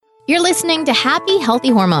You're listening to Happy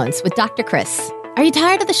Healthy Hormones with Dr. Chris. Are you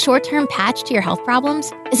tired of the short-term patch to your health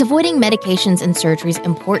problems? Is avoiding medications and surgeries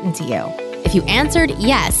important to you? If you answered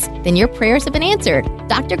yes, then your prayers have been answered.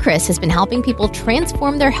 Dr. Chris has been helping people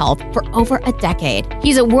transform their health for over a decade.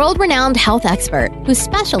 He's a world-renowned health expert who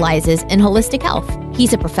specializes in holistic health.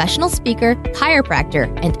 He's a professional speaker, chiropractor,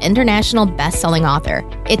 and international best-selling author.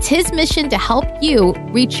 It's his mission to help you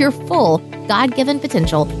reach your full God-given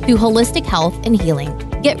potential through holistic health and healing.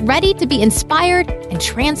 Get ready to be inspired and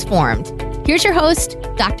transformed. Here's your host,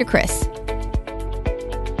 Dr. Chris.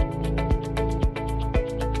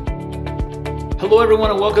 Hello,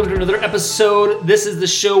 everyone, and welcome to another episode. This is the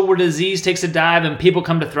show where disease takes a dive and people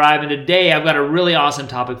come to thrive. And today I've got a really awesome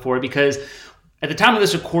topic for it because at the time of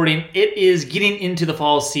this recording, it is getting into the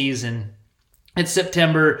fall season. It's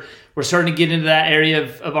September. We're starting to get into that area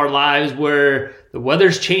of our lives where the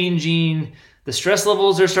weather's changing. The stress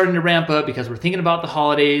levels are starting to ramp up because we're thinking about the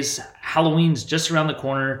holidays. Halloween's just around the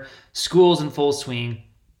corner. School's in full swing.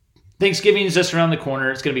 Thanksgiving is just around the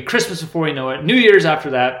corner. It's going to be Christmas before you know it. New Year's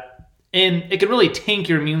after that. And it can really tank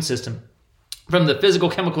your immune system from the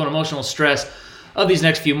physical, chemical, and emotional stress of these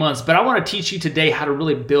next few months. But I want to teach you today how to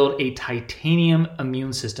really build a titanium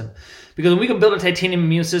immune system. Because when we can build a titanium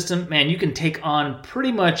immune system, man, you can take on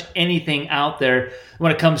pretty much anything out there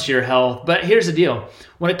when it comes to your health. But here's the deal.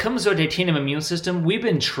 When it comes to a titanium immune system, we've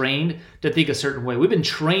been trained to think a certain way. We've been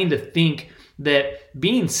trained to think that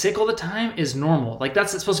being sick all the time is normal. Like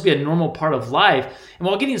that's supposed to be a normal part of life. And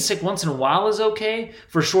while getting sick once in a while is okay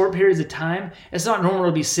for short periods of time, it's not normal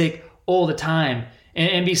to be sick all the time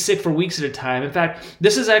and be sick for weeks at a time. In fact,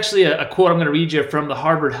 this is actually a quote I'm going to read you from the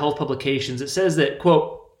Harvard Health Publications. It says that,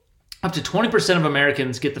 quote, up to 20% of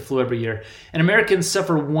Americans get the flu every year, and Americans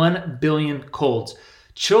suffer 1 billion colds.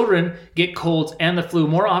 Children get colds and the flu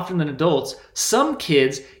more often than adults. Some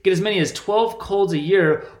kids get as many as 12 colds a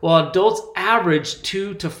year, while adults average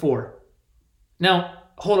 2 to 4. Now,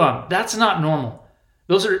 hold on. That's not normal.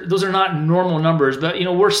 Those are not normal numbers, but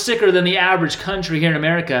we're sicker than the average country here in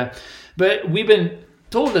America. But we've been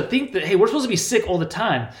told to think that, hey, we're supposed to be sick all the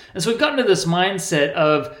time. And so we've gotten to this mindset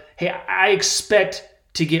of, hey, I expect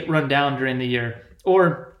to get run down during the year.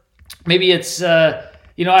 Or maybe it's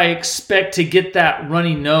I expect to get that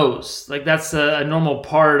runny nose. Like that's a normal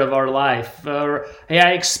part of our life. Or, hey,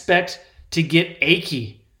 I expect to get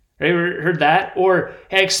achy. Ever heard that? Or,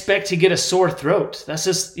 hey, I expect to get a sore throat. That's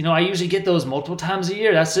just, I usually get those multiple times a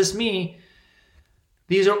year. That's just me.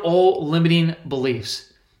 These are all limiting beliefs.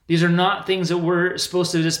 These are not things that we're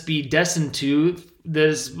supposed to just be destined to, that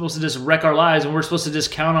is supposed to just wreck our lives, and we're supposed to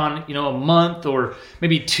just count on, a month or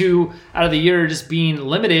maybe 2 out of the year just being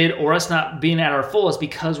limited or us not being at our fullest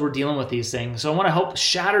because we're dealing with these things. So I want to help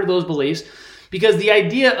shatter those beliefs, because the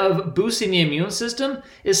idea of boosting the immune system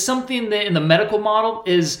is something that in the medical model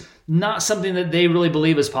is not something that they really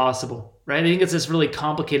believe is possible, right? I think it's this really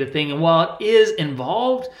complicated thing. And while it is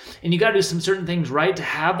involved and you got to do some certain things right to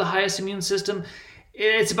have the highest immune system,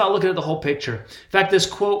 it's about looking at the whole picture. In fact, this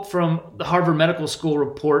quote from the Harvard Medical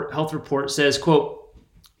School health report says, quote,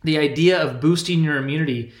 "The idea of boosting your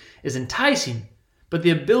immunity is enticing, but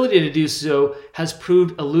the ability to do so has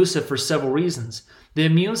proved elusive for several reasons. The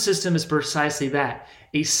immune system is precisely that,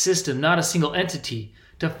 a system, not a single entity.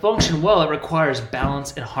 To function well, it requires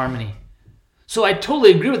balance and harmony." So I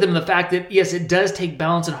totally agree with him in the fact that, yes, it does take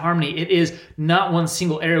balance and harmony. It is not one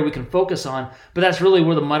single area we can focus on, but that's really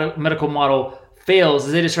where the medical model fails,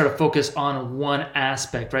 is they just try to focus on one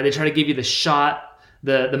aspect, right? They try to give you the shot,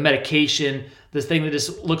 the medication, this thing that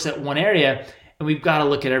just looks at one area, and we've got to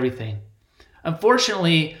look at everything.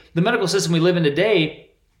 Unfortunately, the medical system we live in today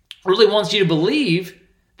really wants you to believe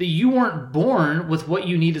that you weren't born with what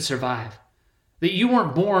you need to survive, that you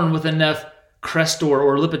weren't born with enough Crestor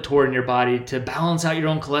or Lipitor in your body to balance out your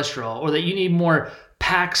own cholesterol, or that you need more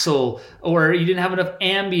Paxil, or you didn't have enough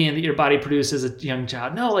Ambien that your body produced as a young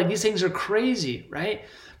child. No, like these things are crazy, right?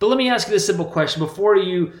 But let me ask you this simple question. Before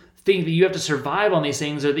you think that you have to survive on these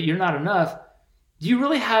things or that you're not enough, do you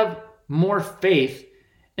really have more faith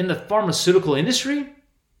in the pharmaceutical industry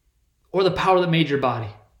or the power that made your body?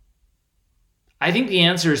 I think the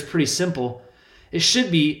answer is pretty simple. It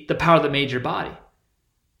should be the power that made your body.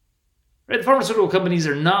 Right? The pharmaceutical companies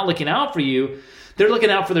are not looking out for you. They're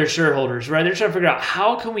looking out for their shareholders, right? They're trying to figure out,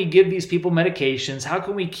 how can we give these people medications? How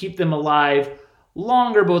can we keep them alive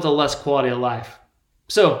longer, but with a less quality of life?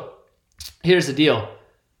 So here's the deal.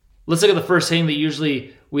 Let's look at the first thing that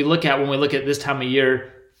usually we look at when we look at this time of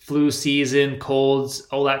year: flu season, colds,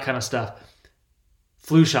 all that kind of stuff.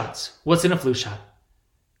 Flu shots. What's in a flu shot?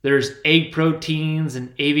 There's egg proteins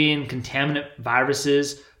and avian contaminant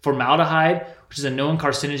viruses, formaldehyde, which is a known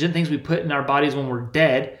carcinogen, things we put in our bodies when we're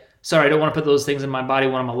dead, sorry, I don't want to put those things in my body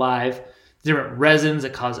when I'm alive. Different resins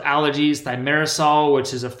that cause allergies, thimerosal,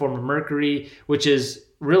 which is a form of mercury, which is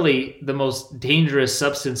really the most dangerous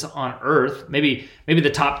substance on earth, maybe the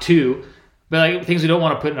top two, but like things we don't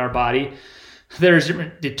want to put in our body. There's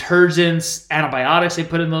different detergents, antibiotics they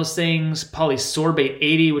put in those things, polysorbate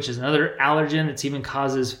 80, which is another allergen that even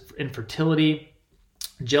causes infertility,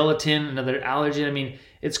 gelatin, another allergen. I mean,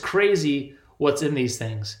 it's crazy what's in these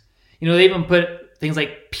things. They even put things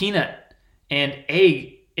like peanut and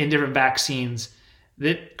egg in different vaccines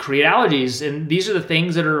that create allergies. And these are the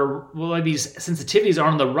things that are, these sensitivities are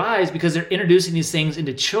on the rise because they're introducing these things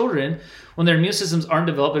into children when their immune systems aren't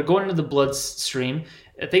developed. They're going into the bloodstream,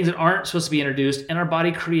 things that aren't supposed to be introduced, and our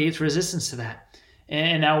body creates resistance to that.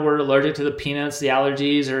 And now we're allergic to the peanuts, the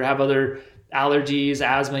allergies, or have other allergies,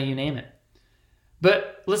 asthma, you name it.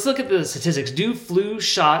 But let's look at the statistics. Do flu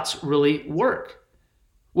shots really work?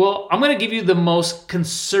 Well, I'm going to give you the most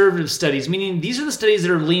conservative studies, meaning these are the studies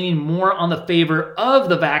that are leaning more on the favor of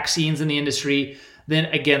the vaccines in the industry than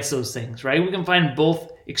against those things, right? We can find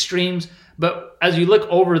both extremes, but as you look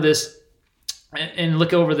over this and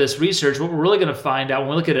look over this research, what we're really going to find out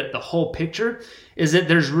when we look at it, the whole picture, is that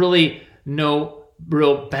there's really no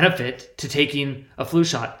real benefit to taking a flu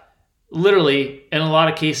shot. Literally, in a lot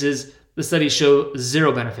of cases, the studies show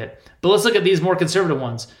zero benefit. But let's look at these more conservative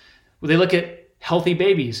ones. They look at healthy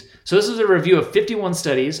babies. So this is a review of 51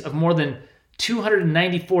 studies of more than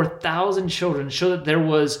 294,000 children show that there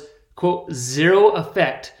was, quote, zero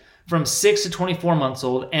effect from 6 to 24 months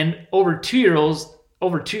old, and over 2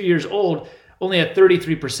 years old, only a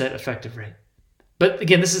 33% effective rate. But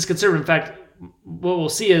again, this is conservative. In fact, what we'll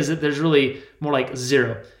see is that there's really more like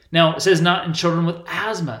zero. Now, it says not in children with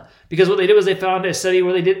asthma, because what they did was they found a study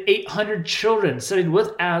where they did 800 children studied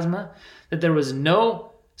with asthma, that there was no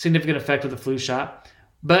significant effect with the flu shot,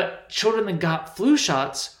 but children that got flu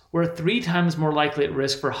shots were 3 times more likely at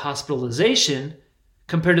risk for hospitalization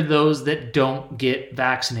compared to those that don't get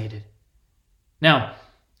vaccinated. Now,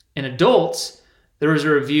 in adults, there was a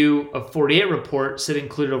review of 48 reports that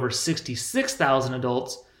included over 66,000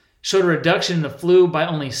 adults, showed a reduction in the flu by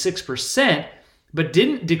only 6%, but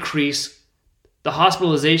didn't decrease the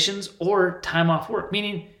hospitalizations or time off work,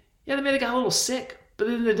 meaning, they maybe got a little sick, but at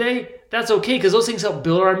the end of the day, that's okay because those things help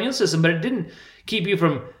build our immune system, but it didn't keep you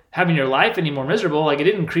from having your life any more miserable. Like it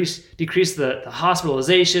didn't decrease the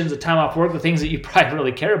hospitalizations, the time off work, the things that you probably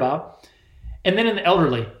really care about. And then in the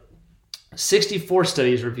elderly, 64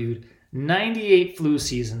 studies reviewed, 98 flu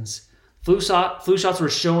seasons. Flu shots were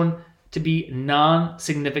shown to be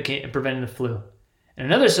non-significant in preventing the flu. And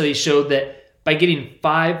another study showed that by getting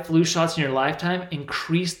 5 flu shots in your lifetime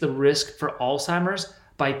increased the risk for Alzheimer's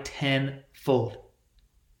by 10-fold.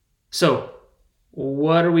 So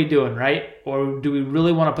what are we doing, right? Or do we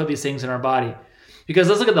really want to put these things in our body? Because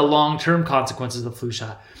let's look at the long-term consequences of the flu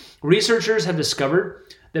shot. Researchers have discovered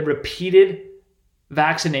that repeated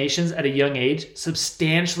vaccinations at a young age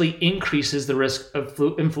substantially increases the risk of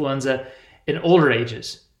influenza in older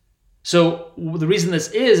ages. So the reason this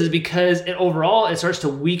is because overall it starts to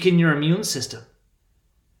weaken your immune system.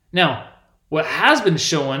 Now, what has been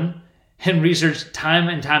shown in research time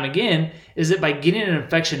and time again is that by getting an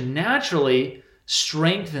infection naturally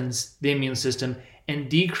strengthens the immune system and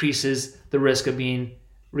decreases the risk of being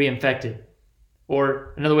reinfected.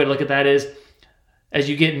 Or another way to look at that is, as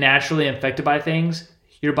you get naturally infected by things,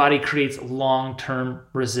 your body creates long-term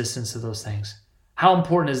resistance to those things. How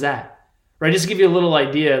important is that? Right, just to give you a little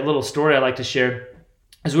idea, a little story I'd like to share,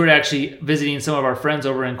 is we were actually visiting some of our friends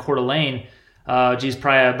over in Coeur d'Alene, probably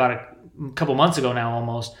about a couple months ago now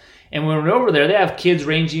almost. And when we were over there, they have kids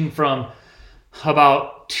ranging from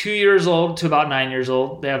about 2 years old to about 9 years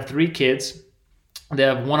old. They have 3 kids. They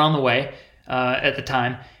have one on the way at the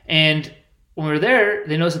time. And when we were there,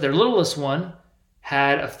 they noticed that their littlest one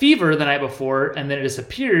had a fever the night before, and then it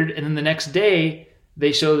disappeared. And then the next day,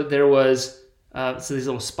 they showed that there was so these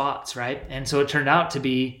little spots, right? And so it turned out to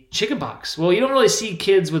be chickenpox. Well, you don't really see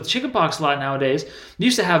kids with chickenpox a lot nowadays. They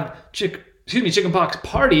used to have chickenpox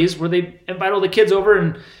parties where they invite all the kids over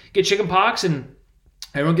and get chickenpox, and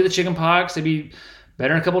everyone get the chickenpox. They'd be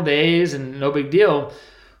better in a couple of days and no big deal.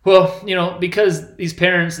 Well, because these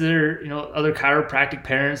parents, they're, other chiropractic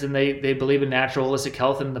parents, and they believe in natural holistic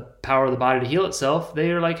health and the power of the body to heal itself.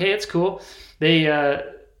 They are like, hey, it's cool. They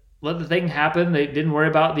let the thing happen. They didn't worry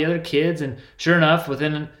about the other kids. And sure enough,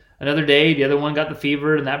 within another day, the other one got the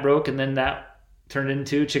fever and that broke. And then that turned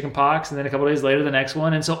into chickenpox. And then a couple of days later, the next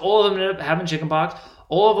one. And so all of them ended up having chickenpox.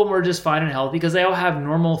 All of them were just fine and healthy because they all have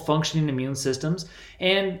normal functioning immune systems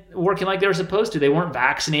and working like they were supposed to. They weren't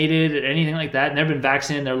vaccinated or anything like that. Never been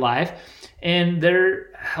vaccinated in their life. And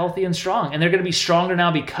they're healthy and strong. And they're going to be stronger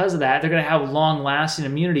now because of that. They're going to have long-lasting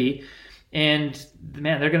immunity. And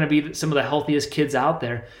man, they're going to be some of the healthiest kids out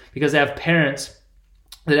there because they have parents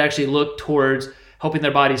that actually look towards helping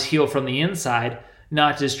their bodies heal from the inside,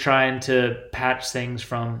 not just trying to patch things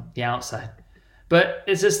from the outside. But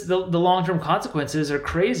it's just the long-term consequences are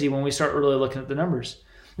crazy when we start really looking at the numbers.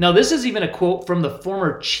 Now, this is even a quote from the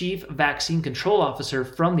former chief vaccine control officer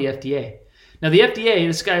from the FDA. Now, the FDA,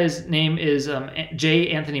 this guy's name is J.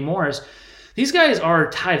 Anthony Morris. These guys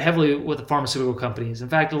are tied heavily with the pharmaceutical companies. In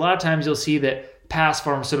fact, a lot of times you'll see that past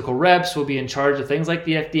pharmaceutical reps will be in charge of things like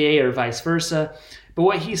the FDA or vice versa. But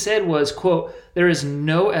what he said was, quote, "There is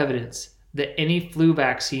no evidence that any flu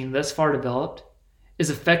vaccine thus far developed is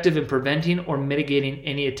effective in preventing or mitigating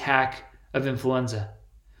any attack of influenza.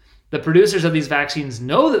 The producers of these vaccines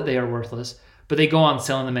know that they are worthless, but they go on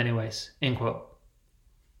selling them anyways," end quote.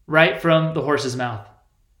 Right from the horse's mouth.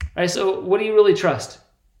 Right, so what do you really trust?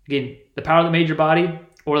 Again, the power that made your body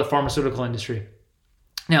or the pharmaceutical industry?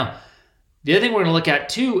 Now, the other thing we're going to look at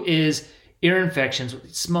too is ear infections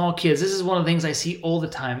with small kids. This is one of the things I see all the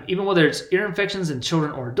time, even whether it's ear infections in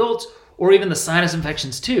children or adults, or even the sinus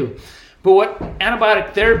infections too. But what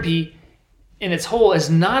antibiotic therapy in its whole is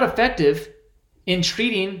not effective in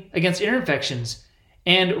treating against ear infections.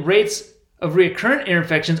 And rates of recurrent ear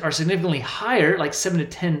infections are significantly higher, like 7 to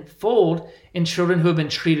 10 fold, in children who have been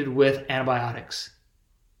treated with antibiotics.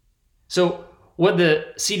 So what the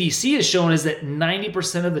CDC has shown is that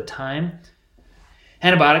 90% of the time,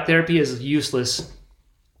 antibiotic therapy is useless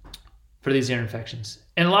for these ear infections.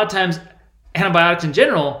 And a lot of times, antibiotics in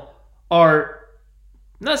general are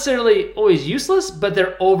not necessarily always useless, but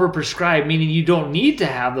they're overprescribed, meaning you don't need to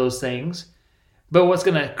have those things. But what's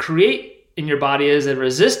going to create in your body is a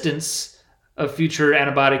resistance of future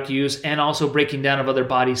antibiotic use and also breaking down of other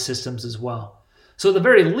body systems as well. So at the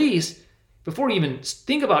very least, before you even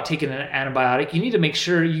think about taking an antibiotic, you need to make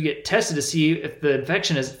sure you get tested to see if the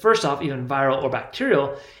infection is, first off, even viral or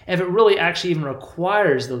bacterial, and if it really actually even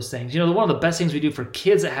requires those things. You know, one of the best things we do for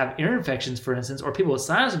kids that have ear infections, for instance, or people with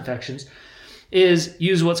sinus infections, is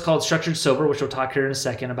use what's called structured sober, which we'll talk here in a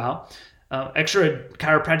second about, extra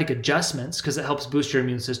chiropractic adjustments because it helps boost your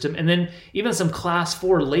immune system, and then even some class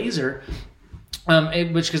 4 laser,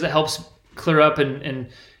 because it helps clear up and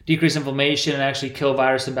decrease inflammation and actually kill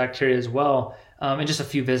virus and bacteria as well in just a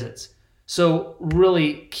few visits. So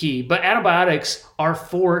really key. But antibiotics are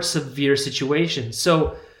for severe situations.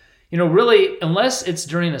 So, you know, really, unless it's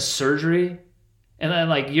during a surgery and then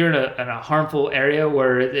like you're in a harmful area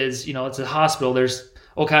where it is, you know, it's a hospital, there's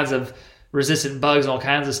all kinds of resistant bugs and all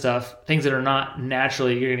kinds of stuff, things that are not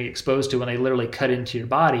naturally you're going to get exposed to when they literally cut into your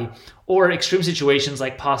body, or extreme situations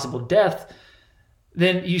like possible death,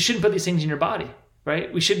 then you shouldn't put these things in your body.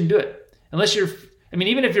 Right? We shouldn't do it. Unless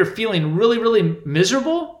even if you're feeling really, really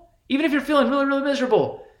miserable,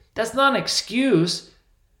 that's not an excuse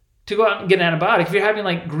to go out and get an antibiotic. If you're having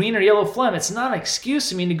like green or yellow phlegm, it's not an excuse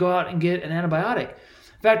to go out and get an antibiotic.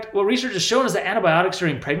 In fact, what research has shown is that antibiotics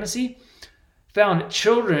during pregnancy found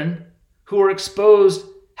children who were exposed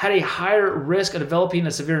had a higher risk of developing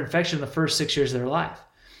a severe infection in the first 6 years of their life.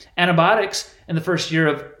 Antibiotics in the first year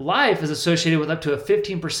of life is associated with up to a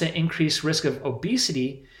 15% increased risk of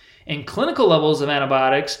obesity, and clinical levels of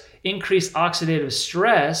antibiotics increase oxidative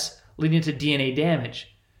stress, leading to DNA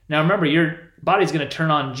damage. Now remember, your body's going to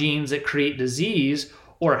turn on genes that create disease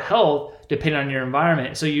or health depending on your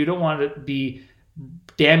environment, so you don't want to be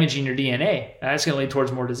damaging your DNA. That's going to lead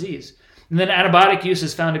towards more disease. And then antibiotic use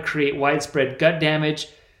is found to create widespread gut damage.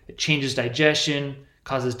 It changes digestion,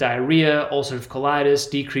 causes diarrhea, ulcerative colitis,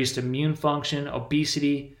 decreased immune function,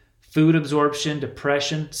 obesity, food absorption,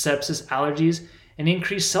 depression, sepsis, allergies, and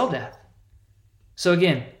increased cell death. So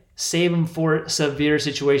again, save them for severe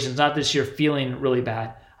situations, not that you're feeling really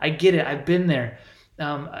bad. I get it. I've been there.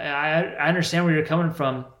 I understand where you're coming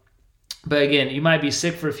from. But again, you might be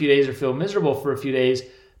sick for a few days or feel miserable for a few days,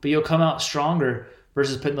 but you'll come out stronger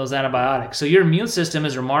versus putting those antibiotics. So your immune system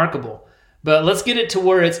is remarkable. But let's get it to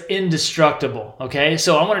where it's indestructible, okay?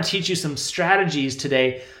 So I want to teach you some strategies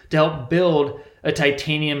today to help build a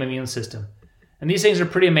titanium immune system. And these things are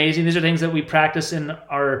pretty amazing. These are things that we practice in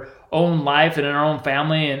our own life and in our own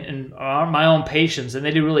family and my own patients, and they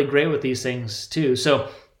do really great with these things too. So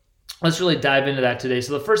let's really dive into that today.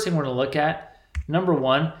 So the first thing we're going to look at, number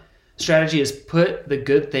one, strategy is put the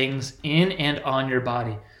good things in and on your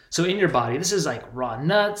body. So in your body, this is like raw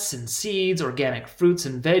nuts and seeds, organic fruits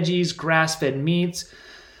and veggies, grass-fed meats,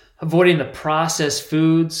 avoiding the processed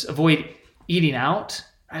foods, avoid eating out.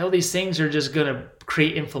 Right? All these things are just going to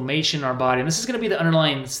create inflammation in our body. And this is going to be the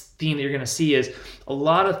underlying theme that you're going to see is a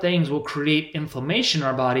lot of things will create inflammation in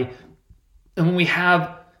our body And when we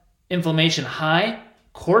have inflammation high,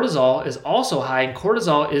 cortisol is also high, and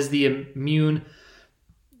cortisol is the immune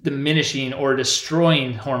diminishing or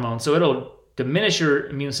destroying hormone. So it'll diminish your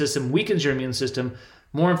immune system, weakens your immune system,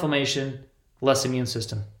 more inflammation, less immune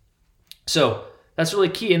system. So that's really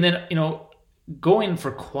key. And then, going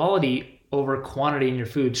for quality over quantity in your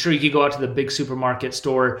food. Sure, you could go out to the big supermarket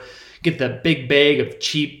store, get the big bag of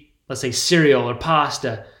cheap, let's say cereal or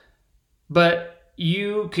pasta, but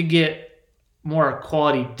you could get more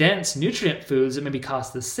quality, dense nutrient foods that maybe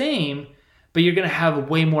cost the same, but you're going to have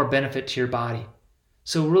way more benefit to your body.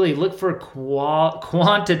 So really look for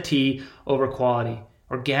quantity over quality.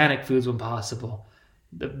 Organic foods when possible.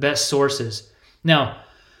 The best sources. Now,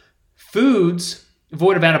 foods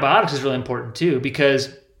void of antibiotics is really important too,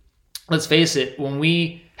 because let's face it, when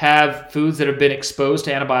we have foods that have been exposed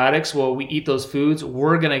to antibiotics, well, we eat those foods,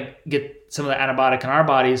 we're going to get some of the antibiotic in our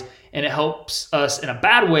bodies, and it helps us in a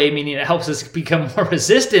bad way, meaning it helps us become more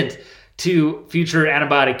resistant to future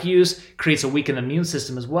antibiotic use, creates a weakened immune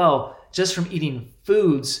system as well, just from eating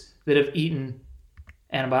foods that have eaten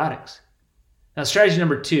antibiotics. Now, strategy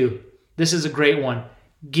number 2, this is a great one.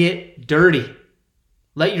 Get dirty.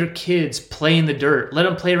 Let your kids play in the dirt. Let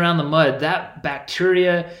them play around the mud. That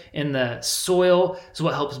bacteria in the soil is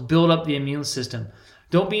what helps build up the immune system.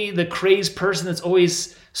 Don't be the crazed person that's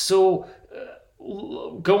always so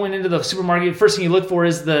going into the supermarket. First thing you look for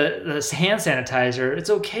is the hand sanitizer. It's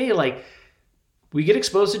okay. Like, we get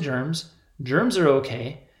exposed to germs. Germs are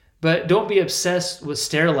okay. But don't be obsessed with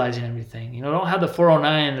sterilizing everything. Don't have the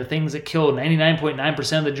 409, the things that kill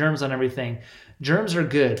 99.9% of the germs on everything. Germs are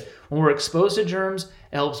good. When we're exposed to germs,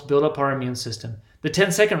 it helps build up our immune system. The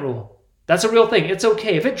 10-second rule, that's a real thing. It's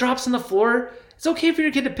okay. If it drops on the floor, it's okay for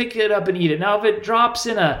your kid to pick it up and eat it. Now, if it drops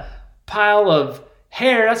in a pile of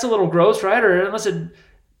hair, that's a little gross, right? Or unless it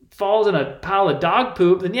falls in a pile of dog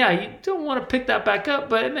poop, then yeah, you don't want to pick that back up.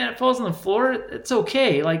 But man, it falls on the floor, it's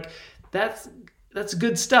okay. Like, that's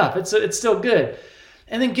good stuff. It's still good.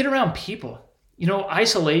 And then get around people.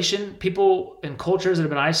 Isolation, people and cultures that have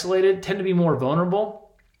been isolated tend to be more vulnerable.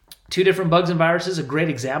 2 different bugs and viruses, a great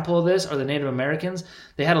example of this are the Native Americans.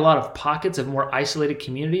 They had a lot of pockets of more isolated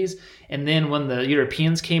communities. And then when the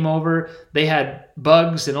Europeans came over, they had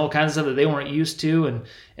bugs and all kinds of stuff that they weren't used to.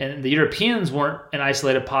 And the Europeans weren't in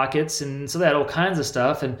isolated pockets. And so they had all kinds of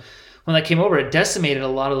stuff. And when that came over, it decimated a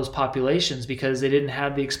lot of those populations because they didn't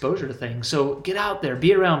have the exposure to things. So get out there,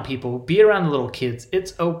 be around people, be around the little kids.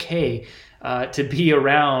 It's okay to be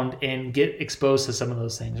around and get exposed to some of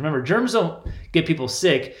those things. Remember, germs don't get people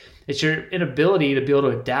sick. It's your inability to be able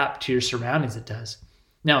to adapt to your surroundings that does.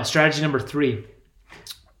 Now, strategy number 3,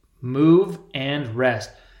 move and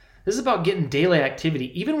rest. This is about getting daily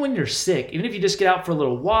activity. Even when you're sick, even if you just get out for a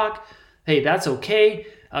little walk, hey, that's okay.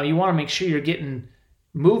 You want to make sure you're getting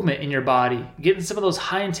movement in your body, getting some of those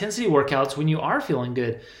high intensity workouts when you are feeling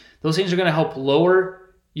good. Those things are going to help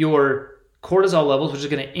lower your cortisol levels, which is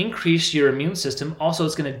going to increase your immune system. Also,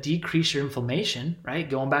 it's going to decrease your inflammation, right?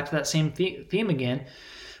 Going back to that same theme again.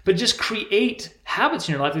 But just create habits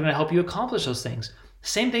in your life that are going to help you accomplish those things.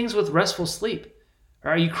 Same things with restful sleep.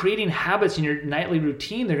 Are you creating habits in your nightly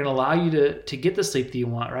routine that are going to allow you to get the sleep that you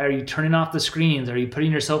want, right? Are you turning off the screens? Are you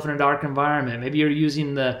putting yourself in a dark environment? Maybe you're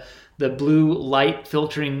using the blue light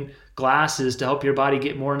filtering glasses to help your body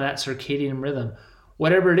get more in that circadian rhythm.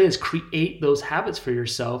 Whatever it is, create those habits for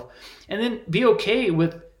yourself. And then be okay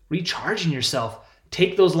with recharging yourself.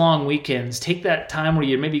 Take those long weekends. Take that time where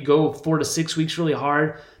you maybe go 4 to 6 weeks really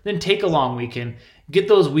hard. Then take a long weekend. Get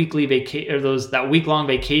those weekly that week-long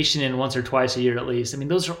vacation in once or twice a year at least. I mean,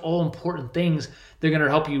 those are all important things. They're going to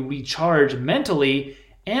help you recharge mentally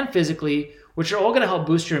and physically, which are all going to help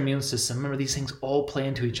boost your immune system. Remember, these things all play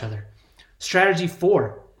into each other. Strategy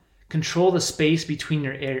 4, control the space between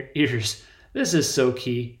your ears. This is so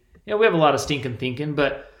key. We have a lot of stinking thinking,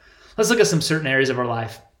 but let's look at some certain areas of our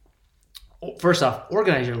life. First off,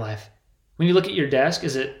 organize your life. When you look at your desk,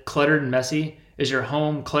 is it cluttered and messy? Is your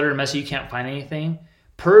home cluttered and messy? You can't find anything?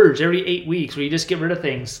 Purge every 8 weeks where you just get rid of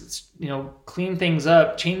things. Clean things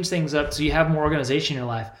up, change things up so you have more organization in your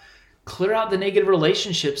life. Clear out the negative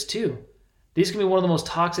relationships too. These can be one of the most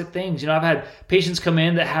toxic things. I've had patients come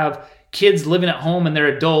in that have kids living at home and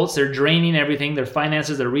they're adults. They're draining everything, their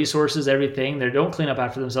finances, their resources, everything. They don't clean up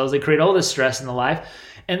after themselves. They create all this stress in the life.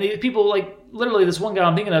 And the people, like literally this one guy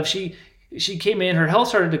I'm thinking of, she came in, her health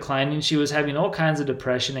started declining. She was having all kinds of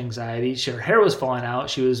depression, anxiety. Her hair was falling out.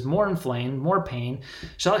 She was more inflamed, more pain.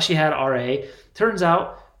 She thought she had RA. Turns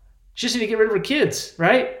out she just needed to get rid of her kids,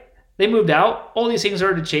 right? They moved out. All these things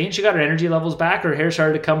started to change. She got her energy levels back. Her hair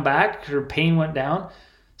started to come back. Her pain went down.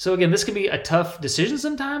 So again, this can be a tough decision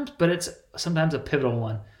sometimes, but it's sometimes a pivotal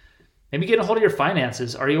one. Maybe get a hold of your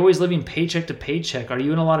finances. Are you always living paycheck to paycheck? Are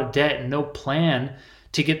you in a lot of debt and no plan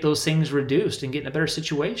to get those things reduced and get in a better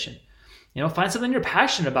situation? Find something you're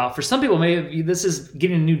passionate about. For some people, maybe this is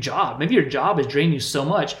getting a new job. Maybe your job is draining you so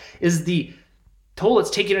much. Is the toll it's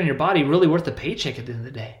taking on your body really worth the paycheck at the end of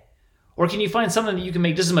the day? Or can you find something that you can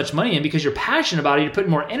make just as much money in because you're passionate about it, you're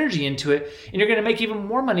putting more energy into it, and you're going to make even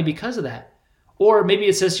more money because of that? Or maybe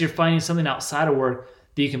it's just you're finding something outside of work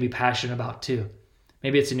that you can be passionate about too.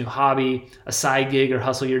 Maybe it's a new hobby, a side gig or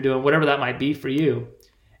hustle you're doing, whatever that might be for you.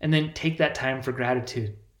 And then take that time for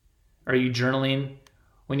gratitude. Are you journaling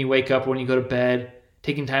when you wake up, when you go to bed,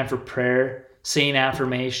 taking time for prayer, saying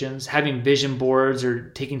affirmations, having vision boards, or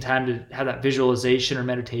taking time to have that visualization or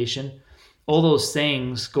meditation? All those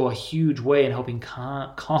things go a huge way in helping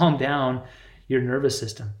calm down your nervous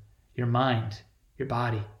system, your mind, your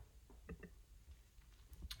body.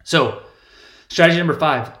 So, strategy number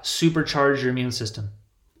 5, supercharge your immune system.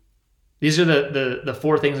 These are the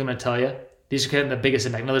 4 things I'm going to tell you. These are kind of the biggest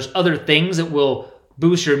impact. Now, there's other things that will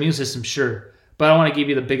boost your immune system, sure, but I want to give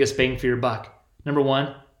you the biggest bang for your buck. Number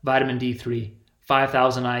 1, vitamin D3,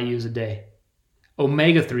 5,000 IUs a day.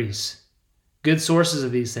 Omega-3s, good sources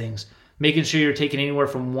of these things. Making sure you're taking anywhere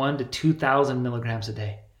from 1 to 2,000 milligrams a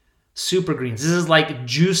day. Super greens. This is like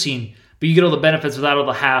juicing, but you get all the benefits without all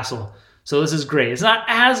the hassle. So this is great. It's not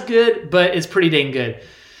as good, but it's pretty dang good.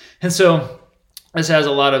 And so this has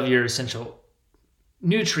a lot of your essential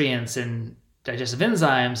nutrients and digestive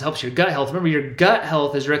enzymes, helps your gut health. Remember, your gut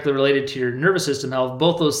health is directly related to your nervous system health.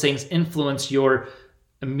 Both those things influence your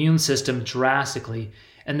immune system drastically.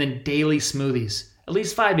 And then daily smoothies, at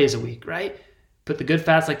least 5 days a week, right? Put the good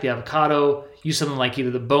fats like the avocado, use something like either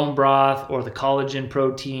the bone broth or the collagen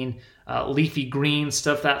protein, leafy greens,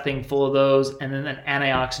 stuff that thing full of those, and then an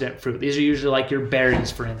antioxidant fruit. These are usually like your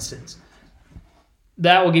berries, for instance.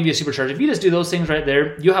 That will give you a supercharge. If you just do those things right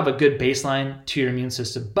there, you'll have a good baseline to your immune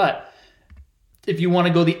system. But if you want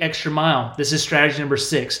to go the extra mile, this is strategy number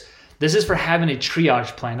 6. This is for having a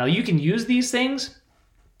triage plan. Now, you can use these things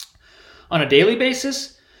on a daily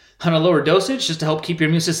basis, on a lower dosage, just to help keep your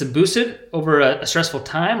immune system boosted over a stressful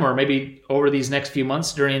time, or maybe over these next few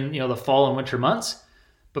months during the fall and winter months.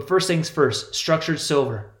 But first things first, structured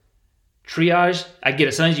silver. Triage, I get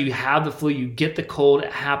it. Sometimes you have the flu, you get the cold,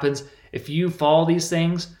 it happens. If you follow these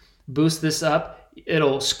things, boost this up,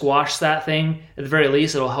 it'll squash that thing. At the very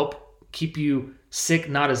least, it'll help keep you sick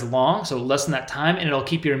not as long, so lessen that time, and it'll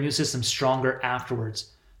keep your immune system stronger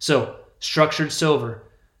afterwards. So, structured silver.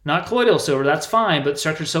 Not colloidal silver, that's fine, but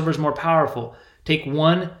structured silver is more powerful. Take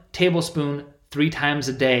 1 tablespoon 3 times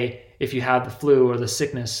a day if you have the flu or the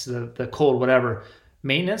sickness, the cold, whatever.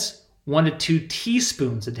 Maintenance, 1 to 2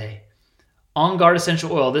 teaspoons a day. On Guard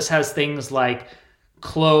essential oil, this has things like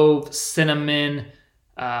clove, cinnamon,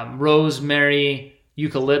 rosemary,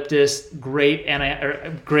 eucalyptus, great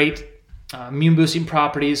immune boosting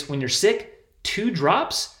properties. When you're sick, 2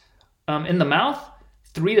 drops in the mouth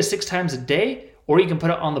 3 to 6 times a day. Or you can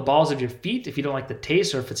put it on the balls of your feet if you don't like the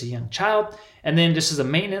taste or if it's a young child. And then just as a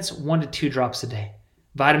maintenance, 1 to 2 drops a day.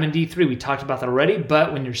 Vitamin D3, we talked about that already,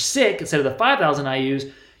 but when you're sick, instead of the 5,000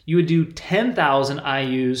 IUs, you would do 10,000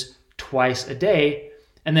 IUs twice a day.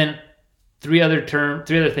 And then 3 other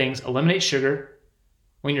things: eliminate sugar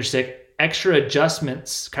when you're sick, extra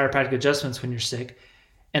adjustments, chiropractic adjustments when you're sick,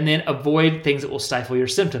 and then avoid things that will stifle your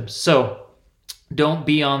symptoms. So don't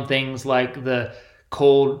be on things like the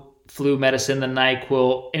cold flu medicine, the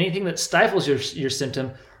NyQuil, anything that stifles your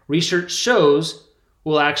symptom. Research shows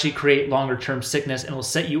will actually create longer-term sickness and will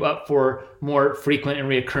set you up for more frequent and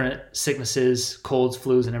recurrent sicknesses, colds,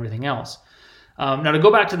 flus, and everything else. Now, to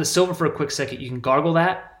go back to the silver for a quick second, you can gargle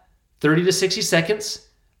that 30 to 60 seconds,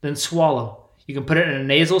 then swallow. You can put it in a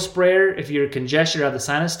nasal sprayer if you're congested or have the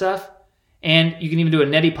sinus stuff, and you can even do a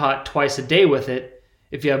neti pot twice a day with it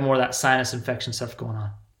if you have more of that sinus infection stuff going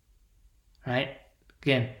on. All right?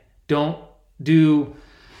 Again, don't do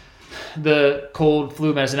the cold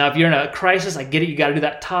flu medicine. Now, if you're in a crisis, I get it. You got to do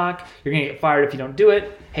that talk. You're going to get fired if you don't do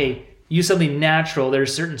it. Hey, use something natural.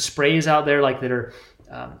 There's certain sprays out there like that are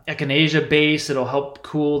echinacea based. It'll help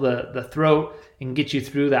cool the throat and get you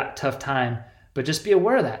through that tough time. But just be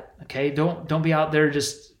aware of that, okay? Don't be out there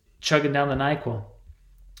just chugging down the NyQuil.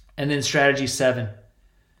 And then strategy 7,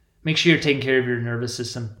 make sure you're taking care of your nervous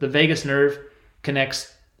system. The vagus nerve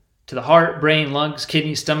connects to the heart, brain, lungs,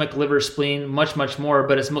 kidneys, stomach, liver, spleen, much, much more.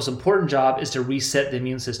 But its most important job is to reset the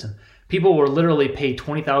immune system. People will literally pay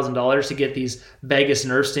 $20,000 to get these vagus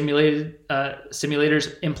nerve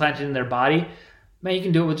stimulators implanted in their body. Man, you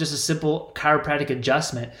can do it with just a simple chiropractic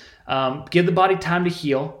adjustment. Give the body time to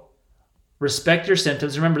heal. Respect your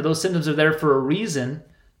symptoms. Remember, those symptoms are there for a reason.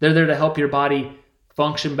 They're there to help your body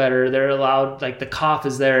function better. They're allowed, like the cough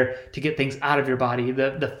is there to get things out of your body.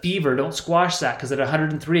 The fever, don't squash that, because at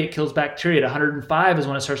 103 it kills bacteria. At 105 is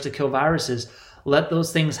when it starts to kill viruses. Let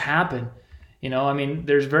those things happen.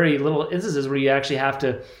 There's very little instances where you actually have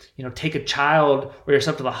to, take a child or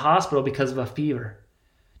yourself to the hospital because of a fever.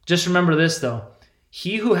 Just remember this though,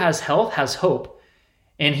 he who has health has hope,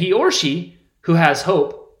 and he or she who has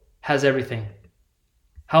hope has everything.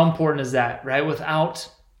 How important is that, right? Without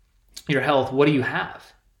your health, what do you have?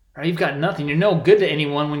 Right? You've got nothing. You're no good to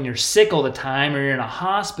anyone when you're sick all the time, or you're in a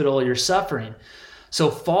hospital, or you're suffering. So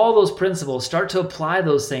follow those principles, start to apply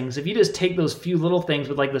those things. If you just take those few little things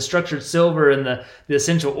with like the structured silver and the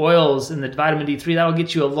essential oils and the vitamin D3, that'll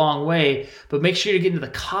get you a long way. But make sure you're getting to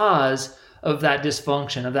the cause of that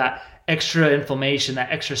dysfunction, of that extra inflammation,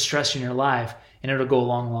 that extra stress in your life, and it'll go a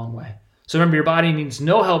long, long way. So remember, your body needs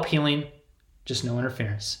no help healing, just no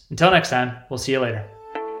interference. Until next time, we'll see you later.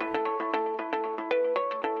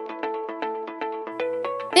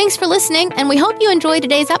 Thanks for listening, and we hope you enjoyed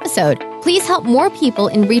today's episode. Please help more people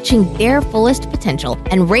in reaching their fullest potential,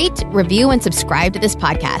 and rate, review, and subscribe to this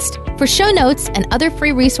podcast. For show notes and other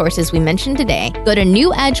free resources we mentioned today, go to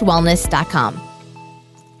newedgewellness.com.